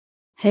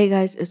Hey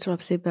guys, it's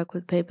Robsy back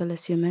with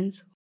Paperless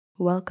Humans.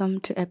 Welcome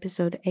to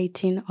episode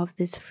 18 of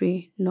this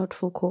free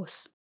Noteful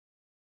course.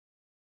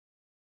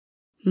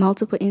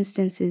 Multiple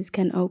instances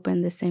can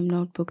open the same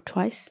notebook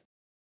twice.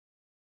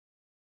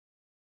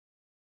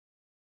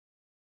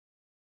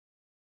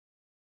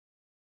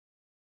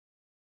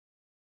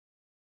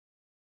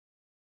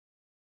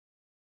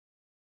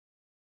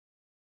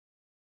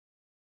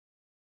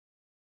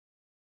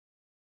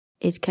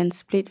 It can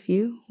split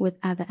view with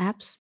other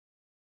apps.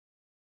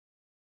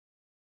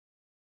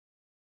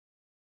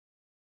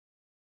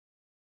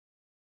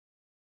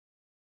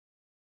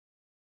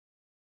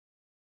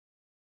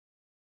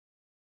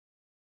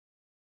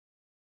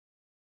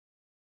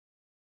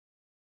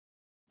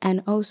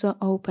 And also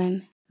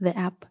open the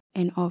app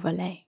in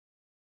overlay.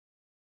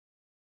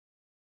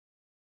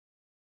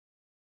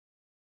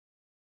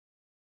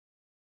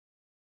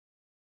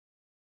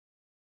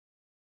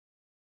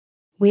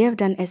 We have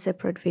done a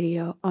separate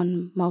video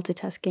on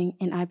multitasking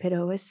in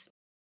iPadOS,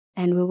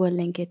 and we will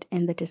link it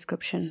in the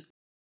description.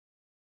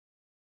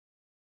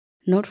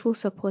 Noteful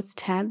supports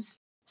tabs,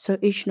 so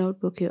each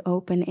notebook you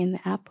open in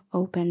the app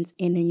opens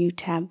in a new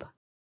tab.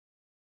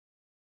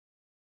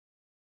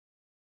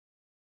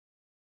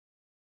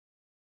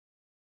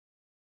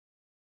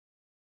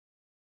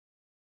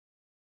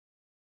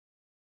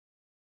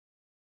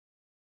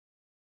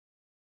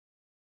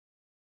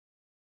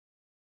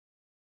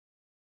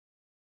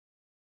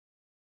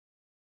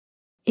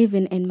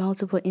 Even in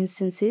multiple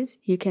instances,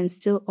 you can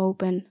still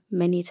open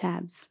many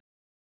tabs.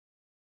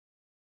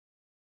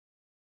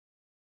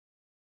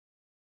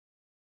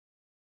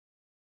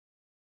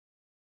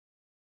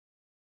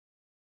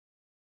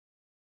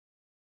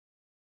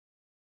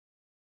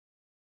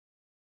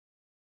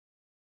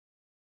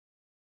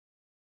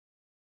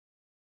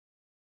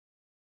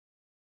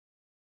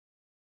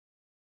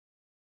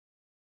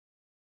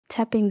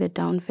 Tapping the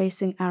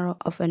down-facing arrow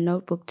of a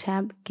notebook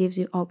tab gives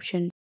you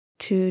option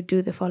to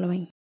do the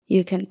following.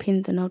 You can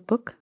pin the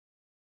notebook.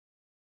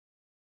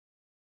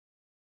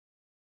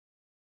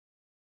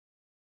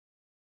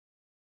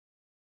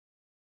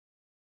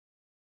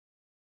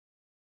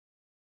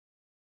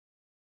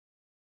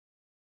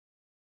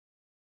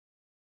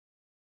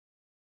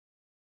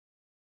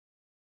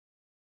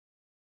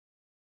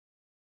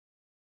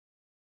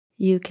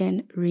 You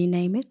can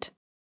rename it.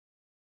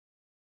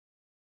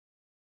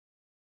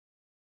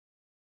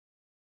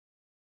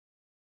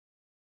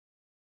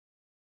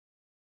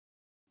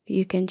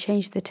 You can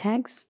change the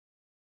tags.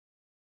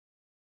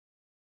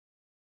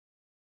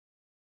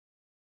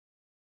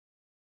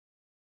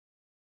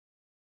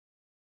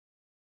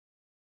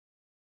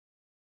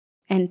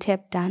 And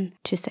tap Done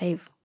to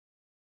save.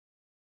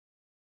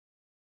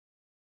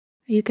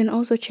 You can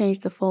also change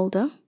the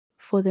folder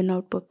for the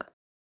notebook.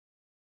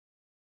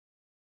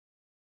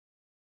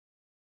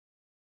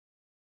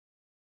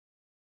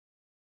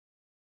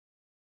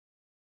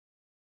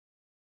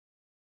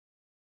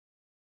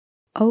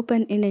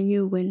 Open in a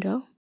new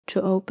window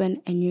to open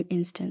a new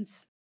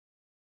instance.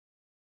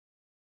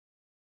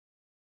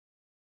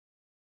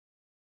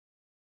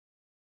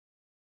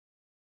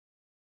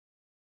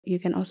 You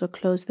can also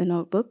close the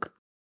notebook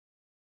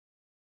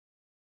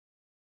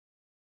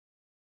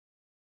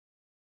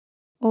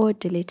or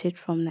delete it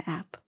from the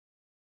app.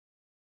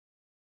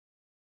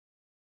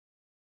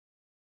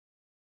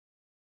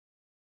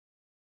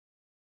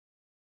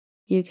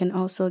 You can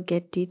also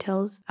get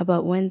details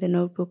about when the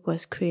notebook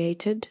was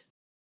created,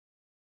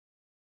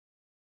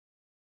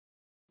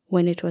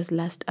 when it was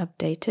last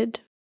updated,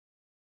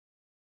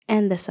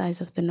 and the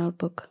size of the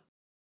notebook.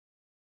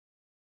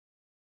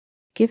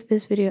 Give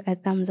this video a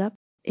thumbs up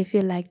if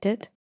you liked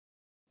it.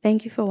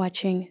 Thank you for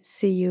watching.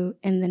 See you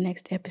in the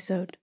next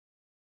episode.